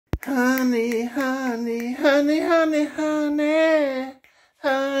Honey, honey, honey, honey, honey.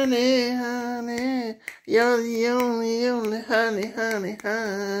 Honey, honey, you're the only honey, honey,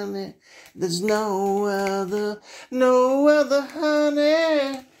 honey. There's no other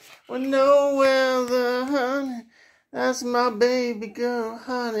honey. Well, no other honey. That's my baby girl,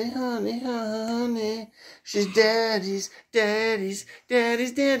 honey, honey, honey. She's daddy's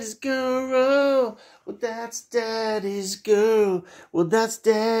girl. Well, that's daddy's girl. Well, that's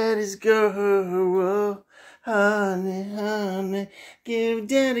daddy's girl. Honey, honey, give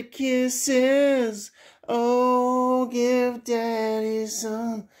daddy kisses. Oh, give daddy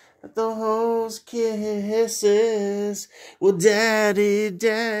some of those kisses. Well, daddy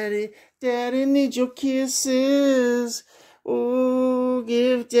needs your kisses. Oh,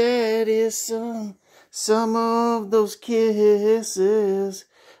 give daddy some of those kisses.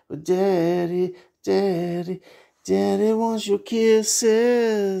 Well, daddy wants your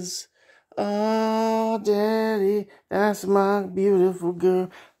kisses. Oh, daddy, that's my beautiful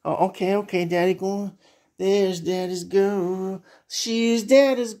girl. Oh, okay, daddy going. There's daddy's girl. She's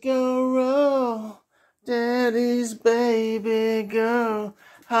daddy's girl. Daddy's baby girl.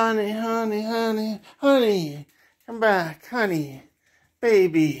 Honey, honey, honey, honey. Come back, honey.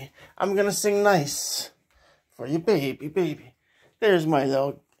 Baby, I'm gonna sing nice for you, baby. There's my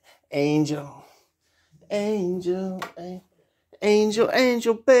little angel. Angel,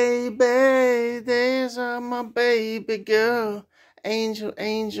 baby, there's my baby girl.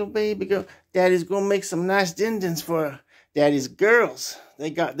 Angel, baby girl. Daddy's gonna make some nice din-dins for her. Daddy's girls. They're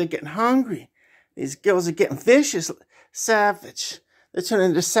getting hungry. These girls are getting vicious, savage. They're turning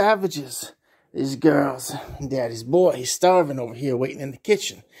into savages. These girls. And Daddy's boy, he's starving over here, waiting in the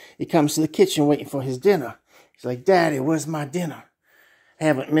kitchen. He comes to the kitchen waiting for his dinner. He's like, Daddy, where's my dinner? I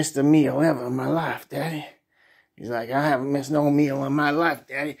haven't missed a meal ever in my life, Daddy. He's like, I haven't missed no meal in my life,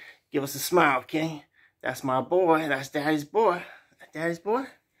 Daddy. Give us a smile, King. That's my boy. That's Daddy's boy. Daddy's boy?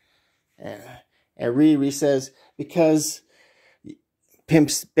 And Riri says, because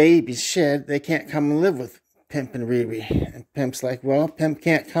Pimp's baby's shed, they can't come and live with Pimp and Riri. And Pimp's like, well, Pimp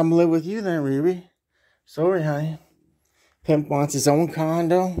can't come live with you then, Riri. Sorry, honey. Pimp wants his own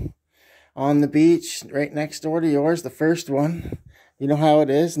condo on the beach right next door to yours, the first one. You know how it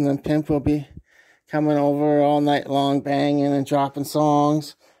is. And then Pimp will be coming over all night long, banging and dropping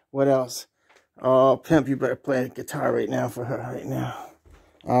songs. What else? Oh, Pimp, you better play the guitar right now for her right now.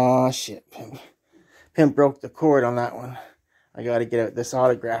 Oh, shit, Pimp. Pimp broke the chord on that one. I got to get out this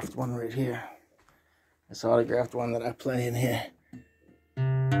autographed one right here. This autographed one that I play in here.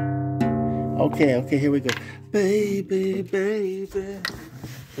 Okay, here we go. Baby.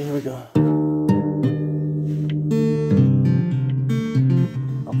 Here we go.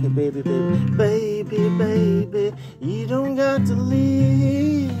 Okay, baby, you don't got to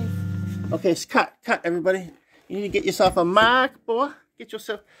leave. Okay, cut, everybody. You need to get yourself a mic, boy. Get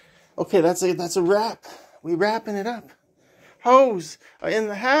yourself. Okay, that's a wrap. We wrapping it up. Hose are in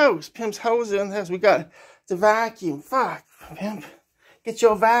the house. Pimp's hose are in the house. We got the vacuum. Fuck, Pimp. Get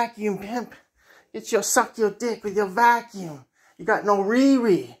your vacuum, Pimp. Suck your dick with your vacuum. You got no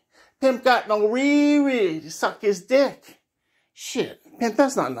Riri. Pimp got no Riri to suck his dick. Shit, Pimp,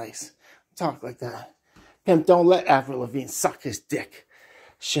 that's not nice. Talk like that. Pimp, don't let Avril Lavigne suck his dick.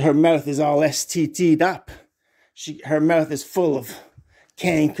 Her mouth is all STT'd up. Her mouth is full of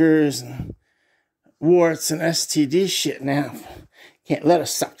cankers and warts and STD shit now. Can't let her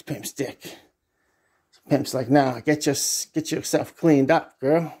suck Pimp's dick. So Pimp's like, nah, get yourself cleaned up,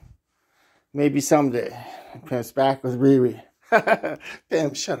 girl. Maybe someday. Pimp's back with Riri.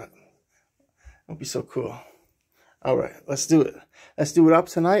 Pimp, shut up. Don't be so cool. All right, let's do it. Let's do it up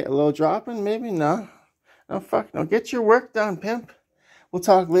tonight. A little dropping, maybe? No. No, fuck no. Get your work done, Pimp. We'll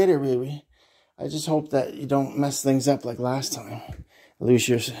talk later, Riri. I just hope that you don't mess things up like last time. Lose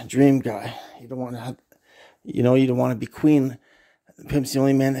your dream guy. You don't want to have, you don't want to be queen. Pimp's the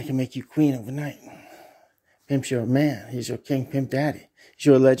only man that can make you queen overnight. Pimp's your man. He's your king, Pimp Daddy. He's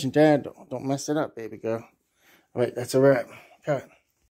your legend dad. Don't mess it up, baby girl. All right, that's a wrap. Cut.